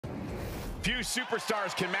Few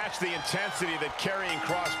superstars can match the intensity that Karrion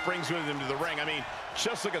Kross brings with him to the ring. I mean,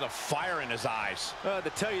 just look at the fire in his eyes. To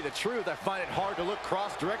tell you the truth, I find it hard to look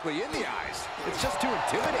Kross directly in the eyes. It's just too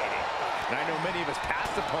intimidating. And I know many of his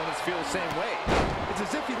past opponents feel the same way. It's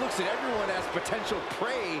as if he looks at everyone as potential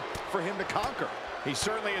prey for him to conquer. He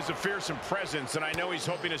certainly is a fearsome presence, and I know he's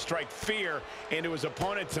hoping to strike fear into his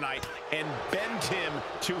opponent tonight and bend him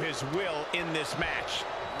to his will in this match.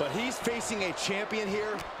 But he's facing a champion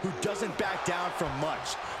here who doesn't back down from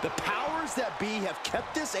much. The powers that be have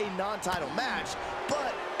kept this a non-title match,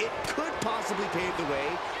 but it could possibly pave the way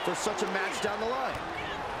for such a match down the line.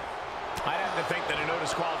 I'd have to think that a no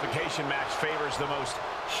disqualification match favors the most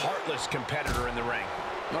heartless competitor in the ring.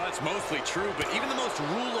 Well, that's mostly true, but even the most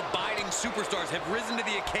rule-abiding superstars have risen to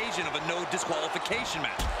the occasion of a no disqualification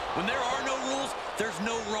match. When there are no rules, there's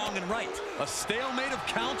no wrong and right. A stalemate of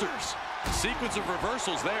counters. Sequence of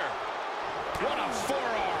reversals there. What a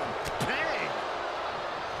forearm. Bang!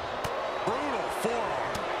 Brutal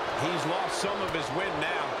forearm. He's lost some of his wind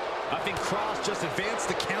now. I think Kross just advanced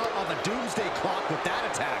the count on the doomsday clock with that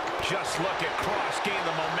attack. Just look at Kross gain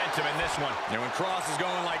the momentum in this one. And when Kross is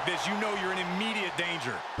going like this, you know you're in immediate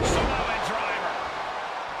danger. Samoan driver.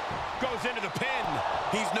 Goes into the pin.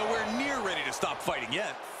 He's nowhere near ready to stop fighting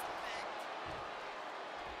yet.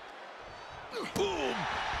 Boom.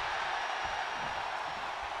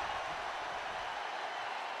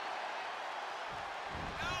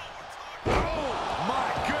 Oh, my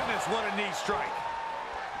goodness, what a knee strike.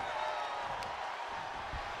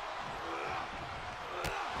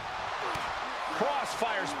 Kross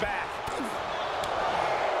fires back.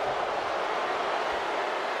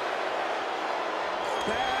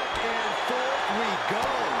 Back and forth we go.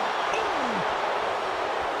 Boom.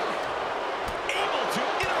 Able to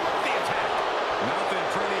interrupt the attack. Nothing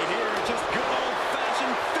pretty here, just good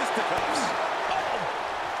old-fashioned fisticuffs. Oh.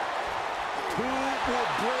 Who will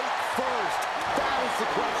break first? That is the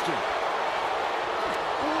question.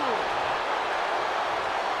 Ooh.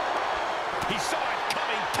 He saw it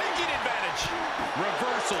coming, taking advantage.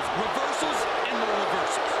 Reversals, reversals, and more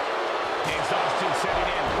reversals. Exhaustion setting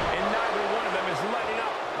in, and neither one of them is letting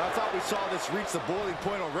up. I thought we saw this reach the boiling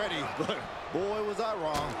point already, but boy, was I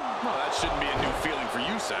wrong. Well, that shouldn't be a new feeling for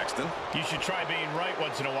you, Saxton. You should try being right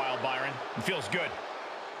once in a while, Byron. It feels good.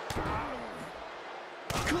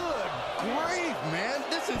 Good grief, man.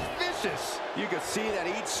 This is vicious. You could see that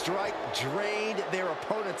each strike drained their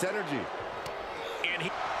opponent's energy. And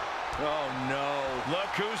he... Oh, no.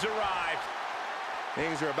 Look who's arrived.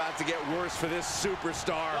 Things are about to get worse for this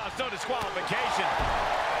superstar. Well, it's no disqualification.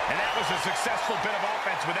 And that was a successful bit of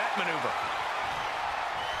offense with that maneuver.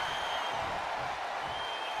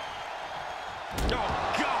 Oh,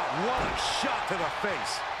 God, what a shot to the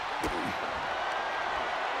face.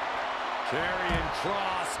 Karrion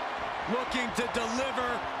Kross looking to deliver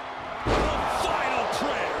the final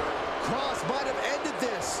prayer. Kross might have ended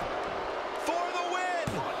this. For the win!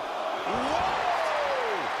 Whoa!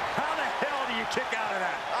 How the hell do you kick out of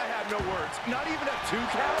that? I have no words. Not even a 2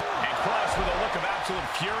 count? And Kross with a look of absolute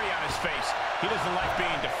fury on his face. He doesn't like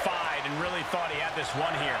being defied and really thought he had this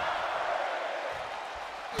one here.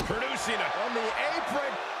 Producing it. On the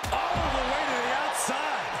apron. All the way to the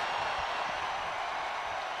outside.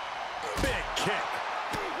 Big kick.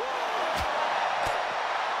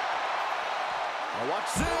 Now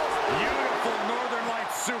watch this. Beautiful Northern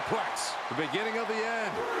Lights suplex. The beginning of the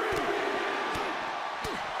end.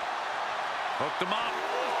 Hooked him up.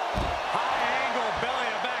 High angle belly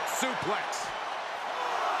to back suplex.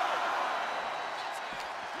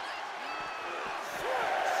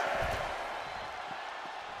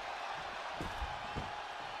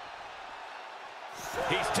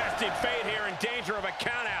 He's testing fate here, in danger of a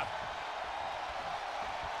countout.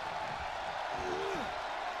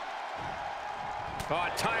 Oh,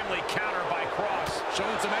 a timely counter by Kross.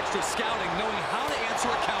 Showing some extra scouting, knowing how to answer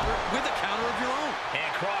a counter with a counter of your own.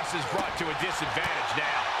 And Kross is brought to a disadvantage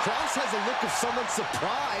now. Kross has a look of someone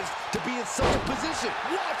surprised to be in such a position.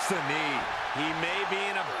 Watch the knee. He may be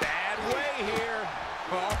in a bad way here.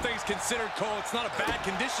 Well, all things considered, Cole, it's not a bad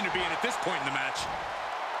condition to be in at this point in the match.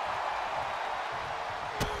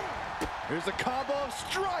 Here's a combo of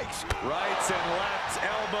strikes. Rights and lefts,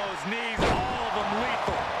 elbows, knees, all of them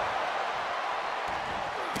lethal.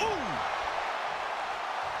 Boom!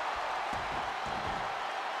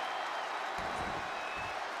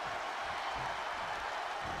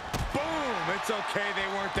 Boom! It's okay, they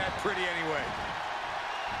weren't that pretty anyway.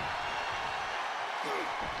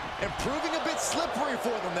 And proving a bit slippery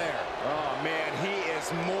for them there. Oh, man, he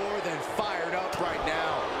is more than fired up right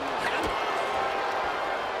now.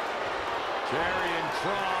 Karrion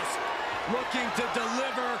Kross looking to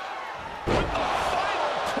deliver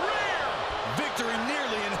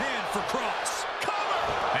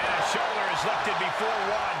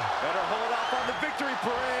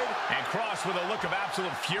Kross with a look of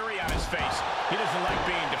absolute fury on his face. He doesn't like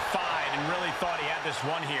being defied and really thought he had this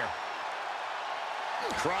one here.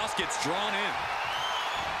 Kross gets drawn in.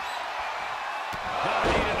 Oh,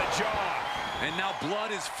 knee to the jaw. And now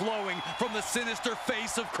blood is flowing from the sinister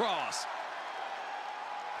face of Kross.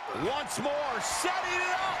 Once more, setting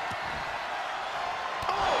it up.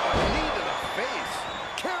 Oh, a knee to the face.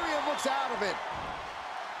 Karrion looks out of it.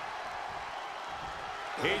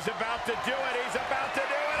 He's about to do it. He's about to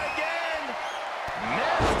do it again.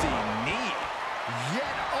 Nasty knee.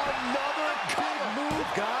 Yet another big move,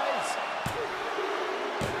 guys.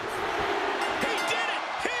 He did it!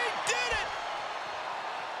 He did it!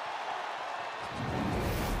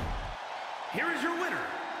 Here is your winner,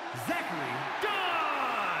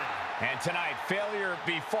 Dunn. And tonight, failure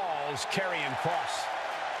befalls Karrion Kross.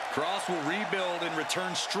 Kross will rebuild and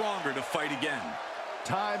return stronger to fight again.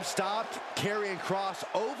 Time stopped. Karrion Kross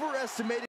overestimated